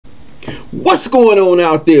What's going on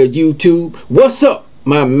out there, YouTube? What's up,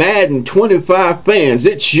 my Madden 25 fans?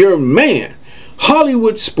 It's your man,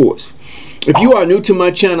 Hollywood Sports. If you are new to my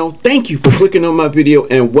channel, thank you for clicking on my video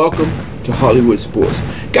and welcome to Hollywood Sports.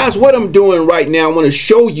 Guys, what I'm doing right now, I want to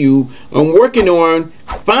show you, I'm working on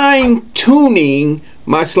fine-tuning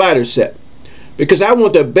my slider set because I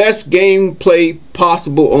want the best gameplay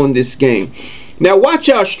possible on this game. Now watch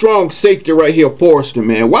our strong safety right here, Forrester,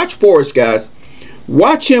 man. Watch Forrest, guys.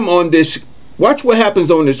 Watch him on this. Watch what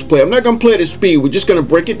happens on this play. I'm not going to play the speed. We're just going to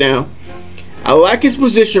break it down. I like his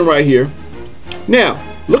position right here. Now,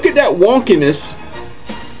 look at that wonkiness.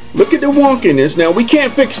 Look at the wonkiness. Now, we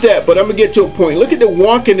can't fix that, but I'm going to get to a point. Look at the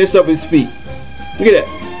wonkiness of his feet. Look at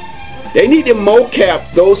that. They need to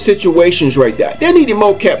mocap those situations right there. They need to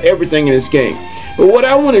mocap everything in this game. But what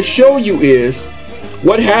I want to show you is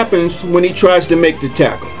what happens when he tries to make the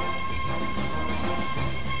tackle.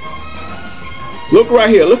 Look right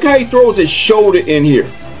here. Look how he throws his shoulder in here.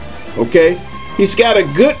 Okay, he's got a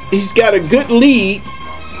good lead.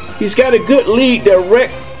 He's got a good lead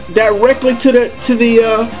directly to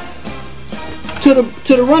the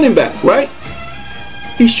running back, right?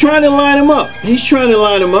 He's trying to line him up. He's trying to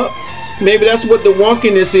line him up. Maybe that's what the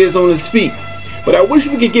wonkiness is on his feet. But I wish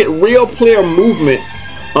we could get real player movement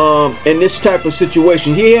in this type of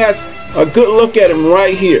situation. He has a good look at him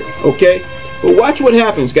right here. Okay, but watch what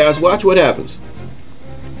happens, guys. Watch what happens.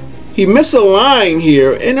 He missed a line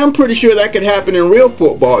here, and I'm pretty sure that could happen in real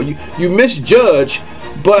football. You misjudge,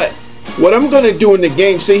 but what I'm going to do in the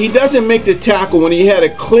game, see, he doesn't make the tackle when he had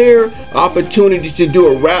a clear opportunity to do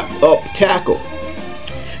a wrap-up tackle.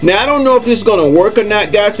 Now, I don't know if this is going to work or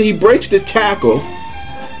not, guys. So he breaks the tackle.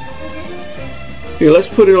 Here, let's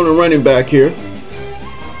put it on the running back here.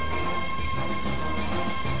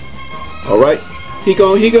 All right. He's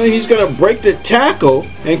gonna break the tackle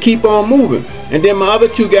and keep on moving, and then my other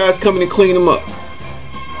two guys coming and clean him up.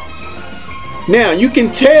 Now you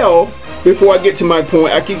can tell, before I get to my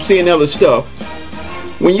point, I keep seeing other stuff.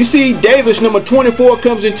 When you see Davis, number 24,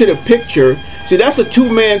 comes into the picture, see, that's a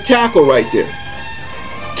two-man tackle right there.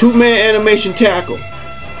 Two-man animation tackle.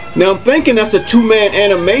 Now I'm thinking that's a two-man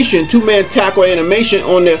animation, two-man tackle animation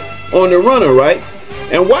on the runner, right?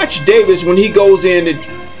 And watch Davis when he goes in.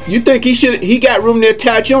 You think he got room to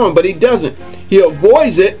attach on, but he doesn't. He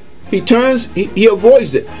avoids it. He turns, he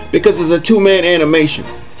avoids it because it's a two-man animation.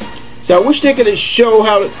 So I wish they could show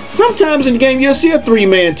how to, sometimes in the game you'll see a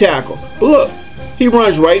three-man tackle. But look, he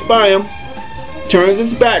runs right by him, turns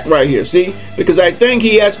his back right here, see? Because I think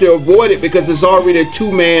he has to avoid it because it's already a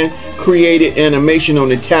two-man created animation on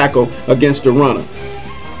the tackle against the runner.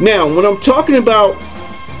 Now, when I'm talking about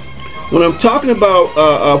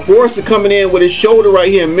Forrester coming in with his shoulder right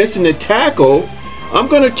here and missing the tackle, I'm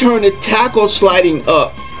going to turn the tackle sliding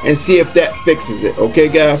up and see if that fixes it. Okay,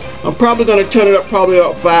 guys? I'm probably going to turn it up probably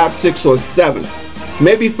about 5, 6, or 7.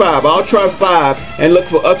 Maybe 5. I'll try 5 and look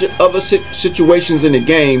for other situations in the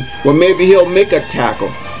game where maybe he'll make a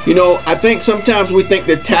tackle. You know, I think sometimes we think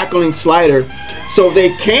they're tackling slider so they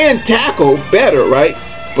can tackle better, right?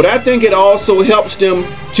 But I think it also helps them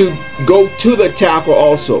to go to the tackle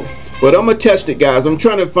also. But I'm going to test it, guys. I'm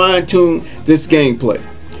trying to fine-tune this gameplay.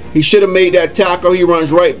 He should have made that tackle. He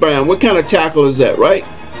runs right by him. What kind of tackle is that, right?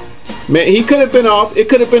 Man, he could have been off. It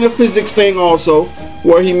could have been a physics thing also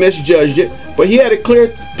where he misjudged it. But he had a clear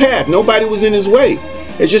path. Nobody was in his way.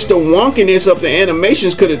 It's just the wonkiness of the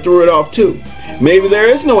animations could have threw it off too. Maybe there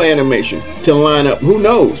is no animation to line up. Who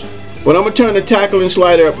knows? But I'm going to turn the tackle and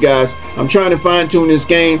slider up, guys. I'm trying to fine-tune this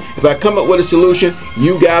game. If I come up with a solution,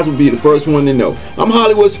 you guys will be the first one to know. I'm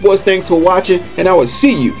Hollywood Sports. Thanks for watching, and I will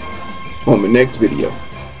see you on the next video.